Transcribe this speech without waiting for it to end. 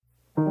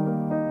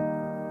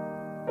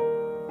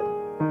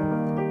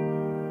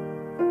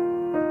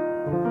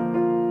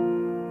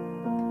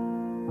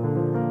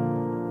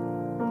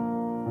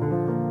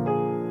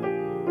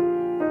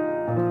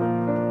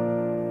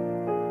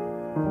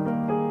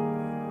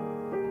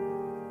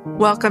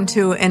Welcome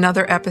to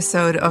another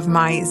episode of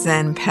My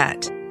Zen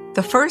Pet,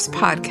 the first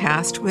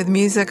podcast with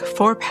music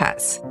for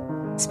pets,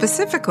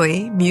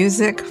 specifically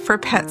music for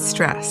pet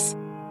stress.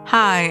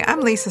 Hi, I'm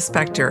Lisa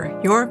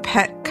Spector, your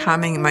pet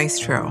calming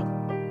maestro.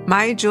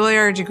 My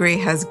Juilliard degree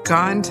has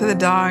gone to the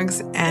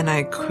dogs, and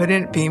I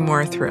couldn't be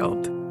more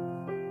thrilled.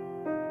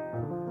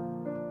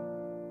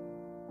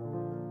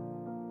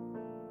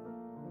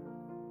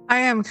 I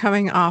am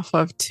coming off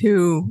of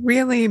two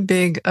really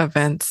big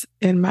events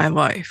in my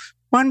life.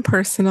 One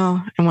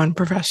personal and one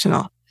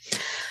professional.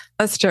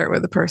 Let's start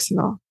with the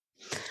personal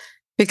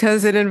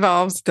because it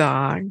involves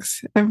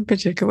dogs, and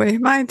particularly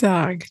my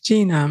dog,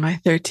 Gina, my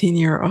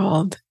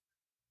 13-year-old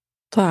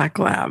Black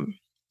Lab.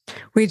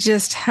 We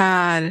just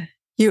had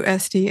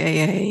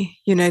USDAA,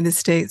 United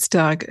States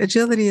Dog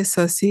Agility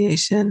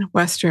Association,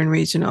 Western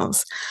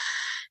Regionals.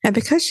 And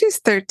because she's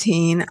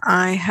 13,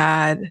 I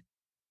had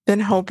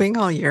been hoping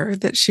all year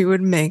that she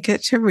would make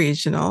it to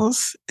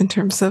regionals in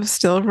terms of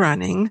still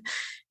running.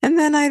 And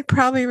then I'd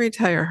probably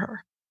retire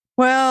her.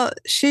 Well,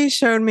 she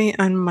showed me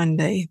on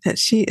Monday that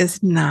she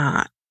is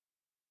not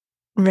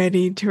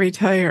ready to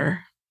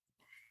retire.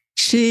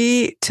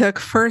 She took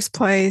first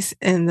place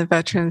in the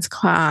veterans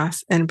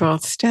class in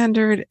both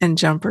standard and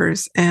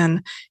jumpers,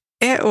 and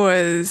it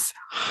was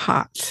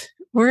hot.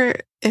 We're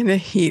in a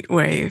heat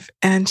wave,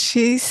 and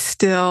she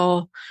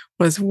still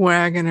was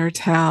wagging her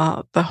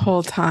tail the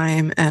whole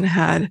time and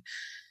had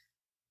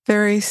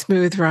very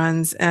smooth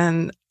runs.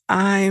 And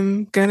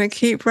I'm going to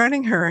keep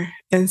running her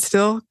and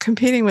still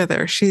competing with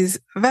her. She's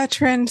a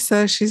veteran,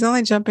 so she's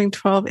only jumping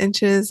 12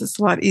 inches. It's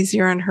a lot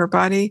easier on her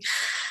body.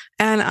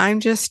 And I'm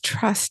just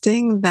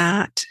trusting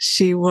that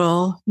she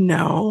will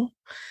know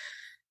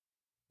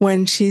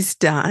when she's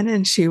done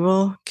and she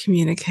will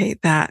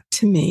communicate that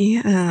to me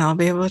and I'll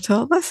be able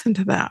to listen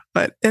to that.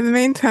 But in the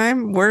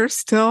meantime, we're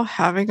still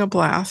having a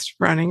blast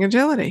running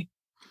agility.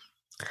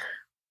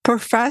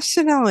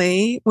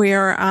 Professionally, we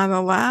are on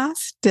the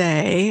last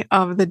day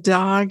of the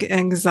Dog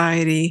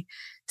Anxiety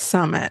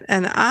Summit,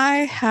 and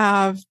I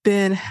have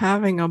been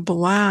having a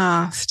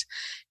blast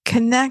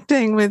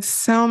connecting with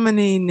so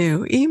many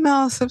new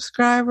email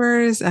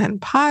subscribers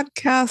and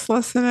podcast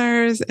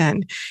listeners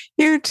and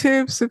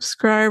YouTube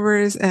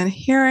subscribers and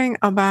hearing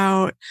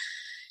about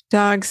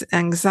dogs'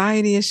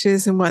 anxiety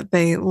issues and what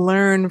they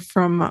learn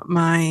from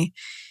my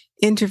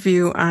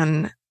interview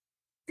on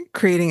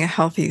creating a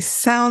healthy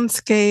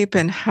soundscape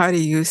and how to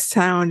use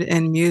sound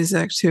and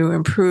music to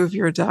improve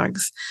your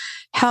dog's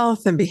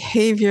health and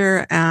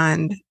behavior.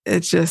 And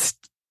it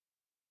just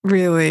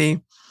really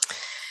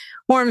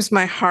warms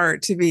my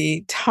heart to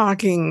be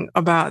talking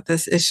about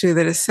this issue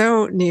that is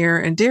so near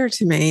and dear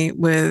to me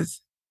with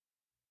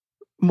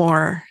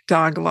more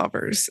dog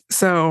lovers.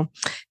 So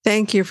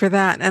thank you for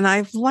that. And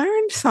I've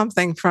learned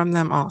something from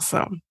them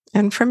also,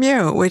 and from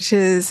you, which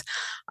is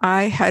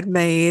I had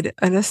made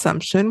an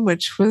assumption,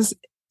 which was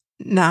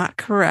not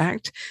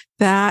correct,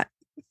 that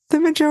the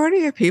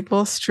majority of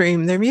people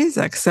stream their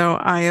music. So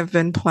I have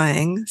been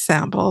playing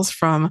samples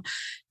from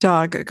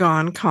Dog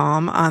Gone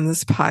Calm on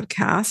this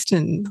podcast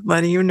and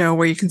letting you know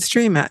where you can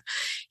stream it.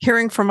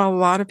 Hearing from a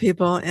lot of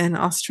people in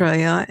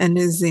Australia and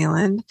New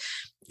Zealand,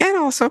 and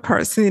also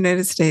parts of the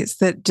United States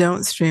that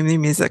don't stream their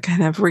music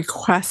and have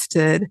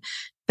requested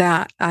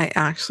that I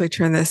actually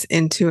turn this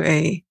into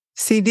a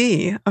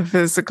CD, a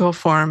physical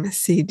form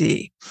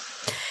CD.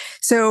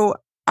 So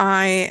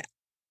I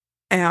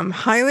am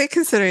highly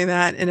considering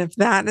that. And if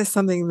that is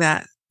something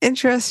that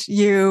interests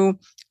you,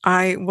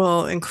 I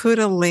will include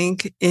a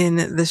link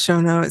in the show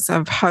notes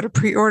of how to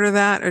pre-order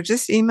that, or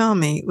just email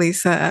me,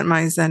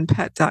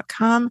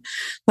 lisa@myzenpet.com.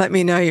 Let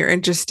me know you're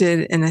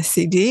interested in a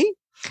CD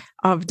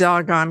of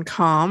Dog Gone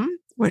Calm,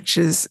 which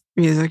is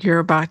music you're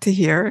about to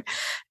hear,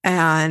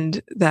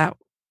 and that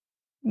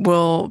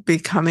will be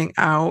coming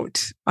out.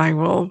 I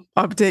will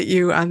update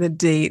you on the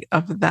date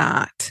of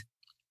that.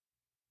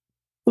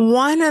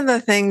 One of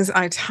the things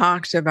I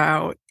talked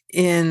about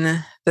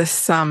in the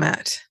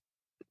summit,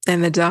 in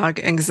the Dog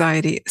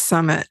Anxiety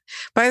Summit,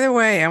 by the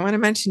way, I want to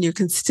mention you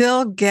can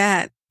still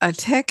get a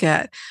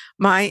ticket.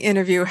 My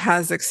interview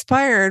has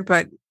expired,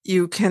 but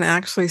you can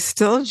actually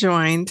still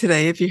join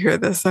today if you hear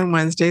this on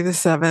Wednesday, the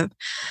 7th,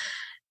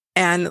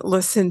 and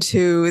listen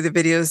to the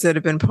videos that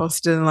have been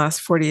posted in the last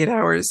 48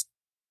 hours.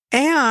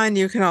 And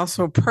you can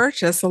also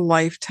purchase a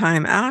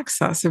lifetime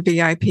access, a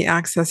VIP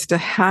access, to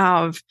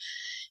have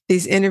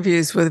these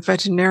interviews with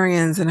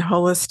veterinarians and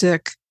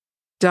holistic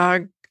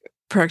dog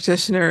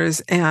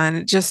practitioners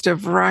and just a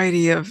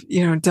variety of,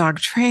 dog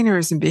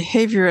trainers and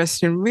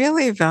behaviorists, and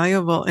really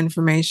valuable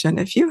information.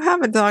 If you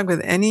have a dog with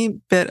any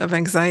bit of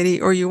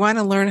anxiety, or you want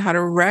to learn how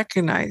to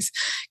recognize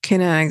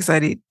canine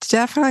anxiety,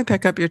 definitely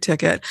pick up your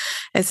ticket.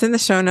 It's in the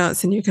show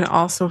notes, and you can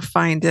also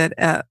find it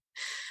at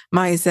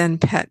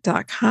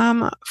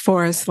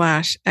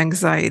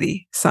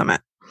myzenpet.com/anxiety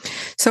summit.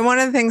 So one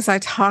of the things I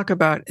talk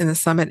about in the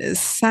summit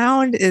is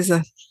sound is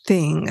a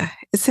thing.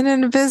 It's an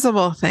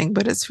invisible thing,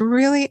 but it's a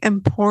really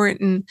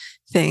important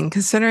thing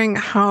considering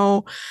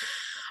how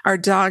Our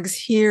dogs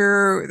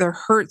hear, their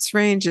hertz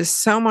range is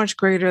so much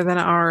greater than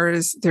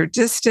ours. Their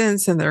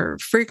distance and their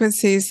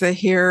frequencies, they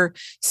hear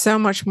so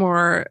much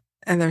more,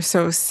 and they're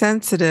so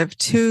sensitive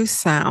to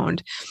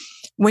sound.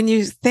 When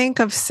you think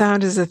of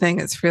sound as a thing,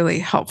 it's really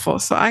helpful.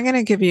 So I'm going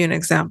to give you an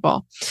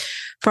example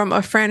from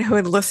a friend who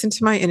had listened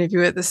to my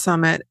interview at the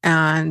summit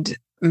and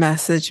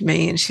messaged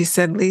me. And she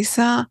said,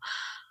 Lisa,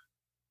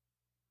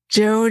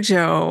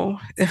 Jojo,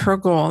 her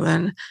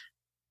golden,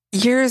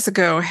 years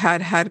ago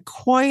had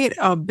quite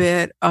a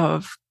bit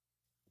of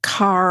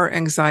car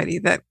anxiety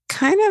that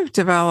kind of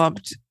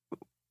developed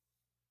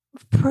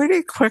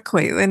pretty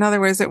quickly. In other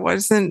words, it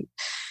wasn't,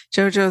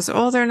 Jojo's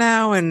older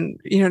now and,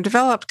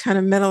 developed kind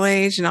of middle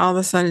age, and all of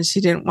a sudden she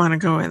didn't want to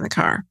go in the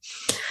car.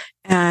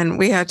 And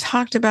we had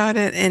talked about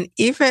it. And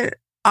even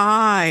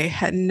I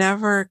had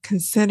never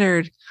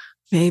considered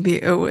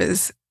maybe it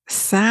was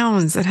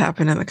sounds that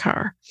happen in the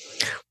car.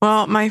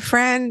 Well, my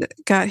friend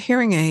got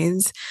hearing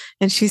aids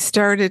and she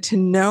started to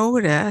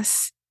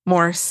notice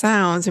more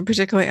sounds, and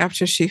particularly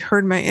after she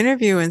heard my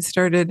interview and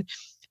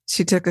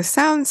she took a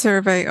sound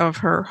survey of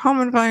her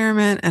home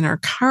environment and her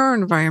car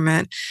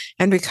environment.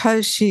 And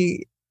because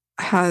she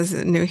has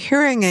a new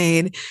hearing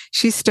aid,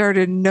 she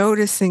started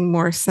noticing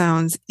more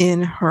sounds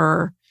in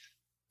her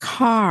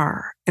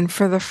car. And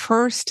for the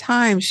first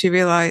time, she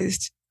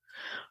realized,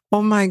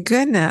 oh my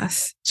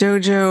goodness,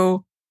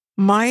 Jojo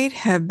might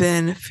have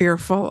been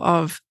fearful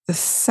of the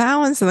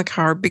sounds in the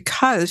car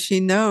because she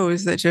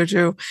knows that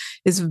Jojo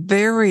is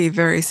very,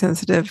 very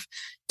sensitive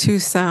to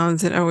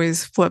sounds and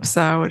always flips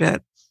out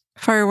at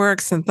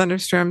fireworks and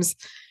thunderstorms.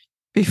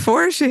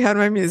 Before she had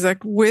my music,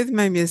 with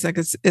my music,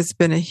 it's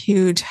been a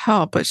huge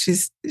help, but she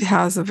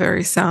has a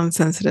very sound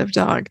sensitive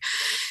dog.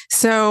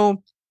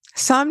 So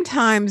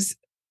sometimes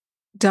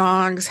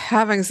dogs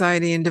have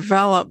anxiety and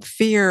develop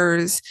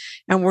fears,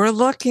 and we're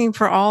looking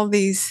for all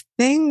these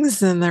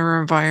things in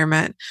their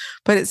environment.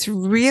 But it's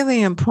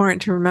really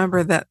important to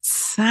remember that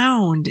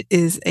sound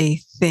is a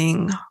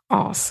thing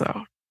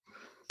also.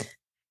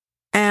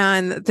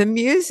 And the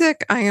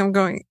music I am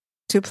going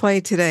to play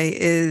today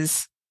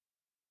is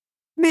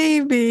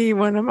maybe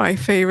one of my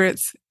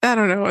favorites. I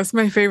don't know, it's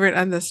my favorite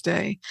on this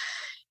day.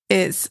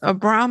 It's a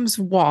Brahms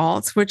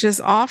waltz, which is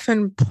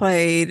often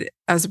played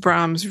as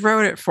Brahms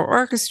wrote it for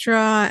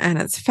orchestra, and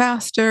it's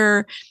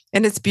faster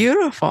and it's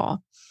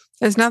beautiful.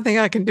 There's nothing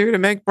I can do to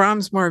make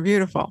Brahms more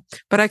beautiful,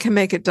 but I can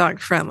make it dog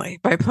friendly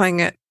by playing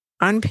it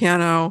on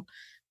piano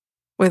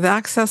with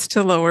access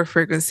to lower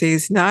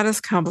frequencies, not as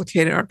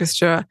complicated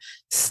orchestra,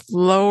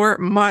 slower,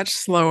 much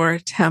slower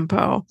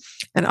tempo,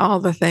 and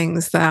all the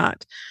things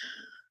that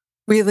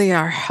really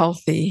are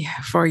healthy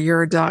for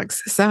your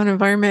dog's sound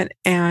environment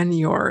and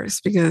yours.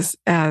 Because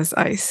as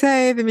I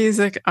say, the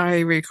music I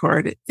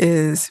record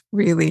is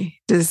really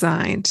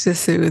designed to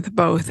soothe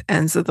both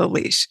ends of the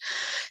leash.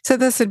 So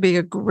this would be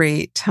a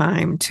great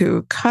time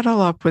to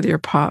cuddle up with your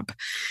pup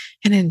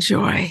and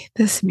enjoy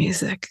this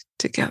music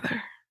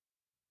together.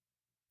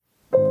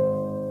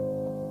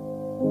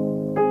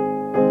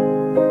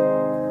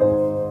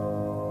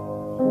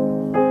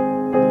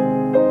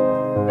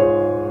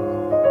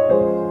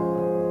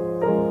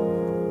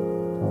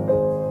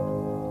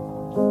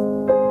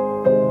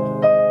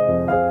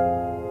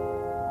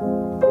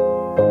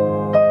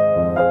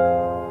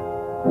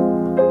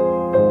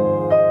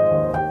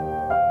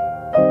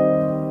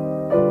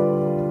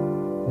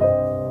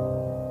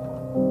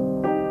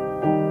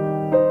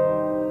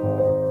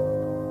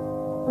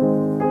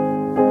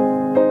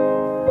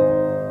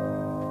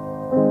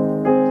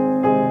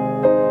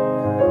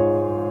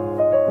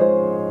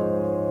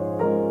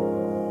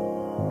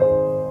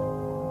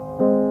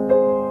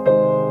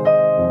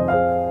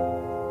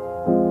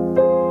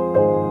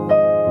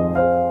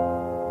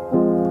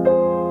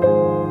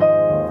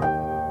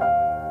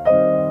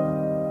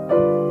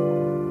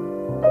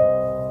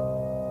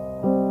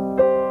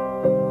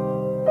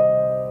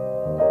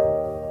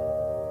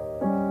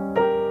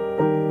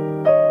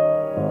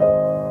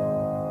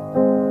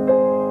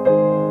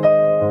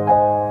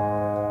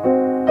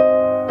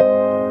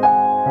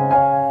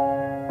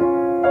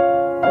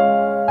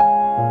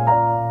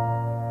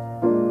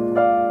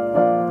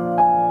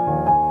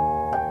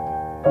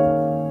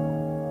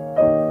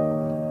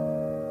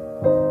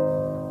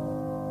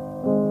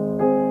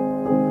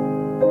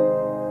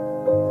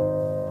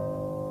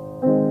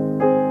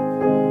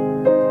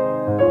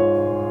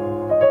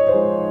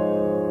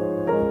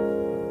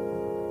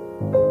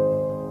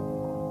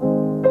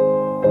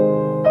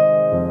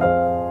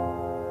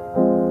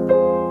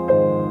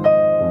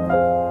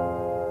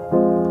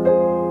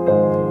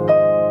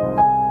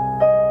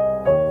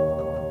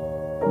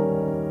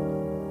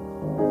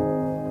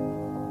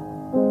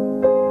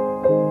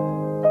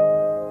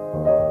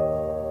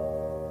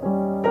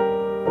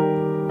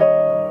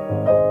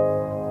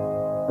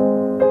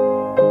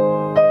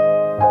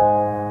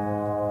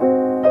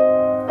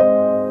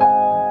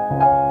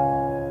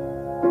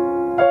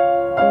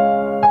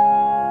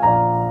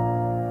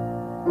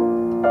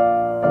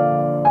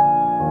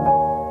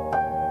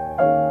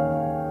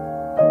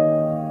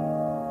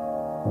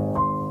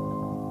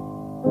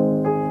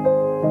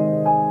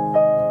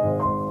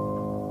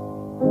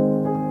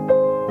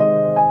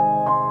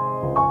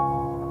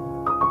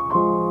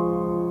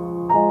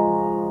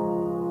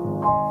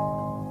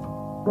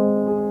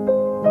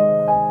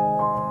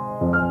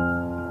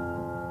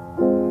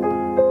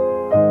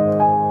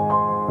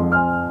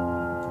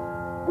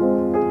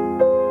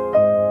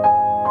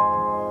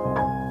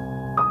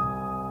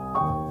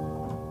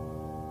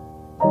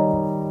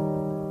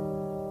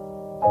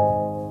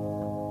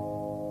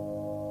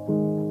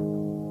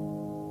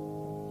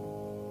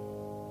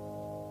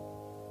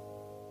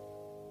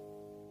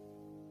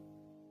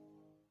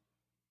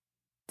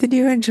 Did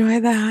you enjoy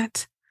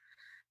that?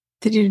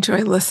 Did you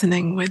enjoy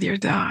listening with your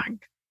dog?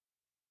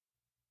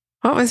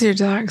 What was your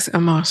dog's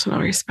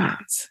emotional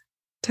response?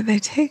 Did they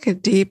take a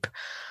deep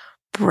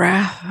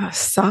breath, a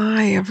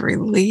sigh of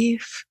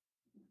relief?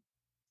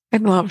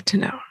 I'd love to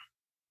know.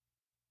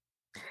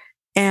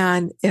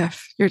 And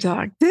if your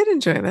dog did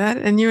enjoy that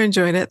and you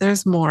enjoyed it,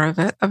 there's more of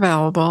it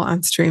available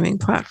on streaming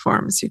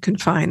platforms. You can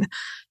find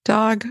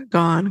Dog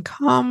Gone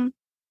Calm.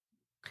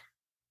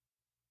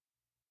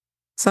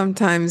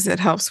 Sometimes it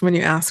helps when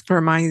you ask for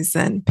My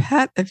Zen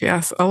Pet. If you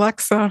ask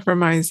Alexa for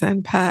My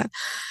Zen Pet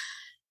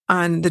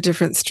on the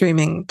different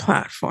streaming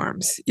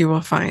platforms, you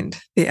will find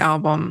the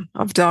album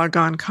of Dog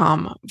Gone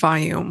Calm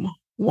Volume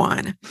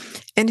 1.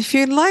 And if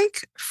you'd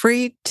like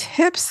free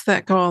tips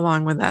that go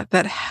along with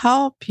that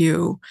help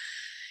you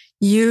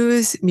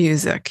use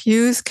music,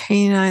 use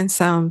canine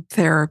sound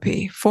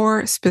therapy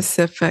for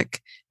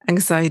specific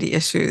anxiety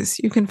issues,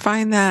 you can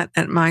find that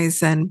at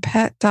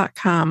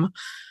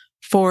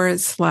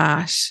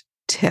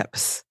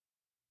myzenpet.com/tips.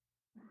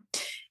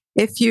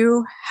 If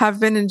you have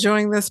been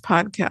enjoying this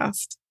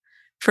podcast,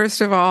 first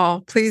of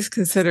all, please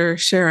consider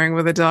sharing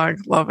with a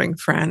dog-loving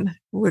friend.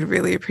 Would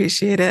really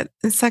appreciate it.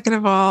 And second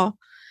of all,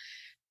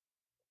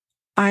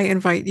 I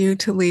invite you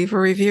to leave a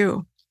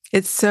review.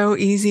 It's so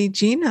easy.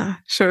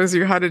 Gina shows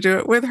you how to do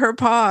it with her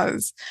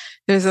paws.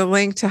 There's a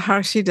link to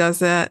how she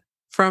does it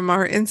from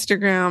our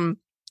Instagram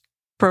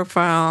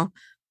profile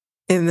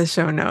in the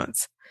show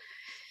notes.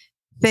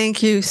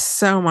 Thank you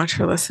so much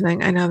for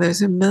listening. I know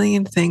there's a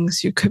million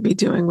things you could be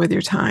doing with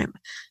your time,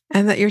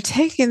 and that you're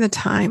taking the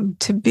time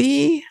to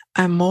be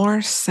a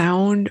more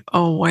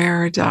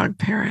sound-aware dog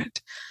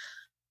parent.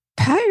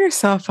 Pat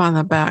yourself on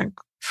the back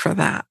for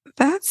that.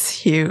 That's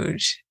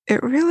huge.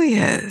 It really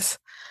is.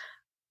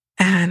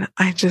 And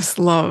I just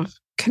love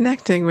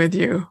connecting with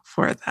you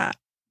for that.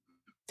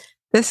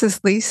 This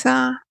is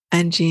Lisa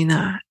and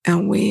Gina,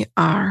 and we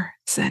are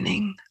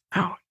zenning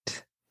out.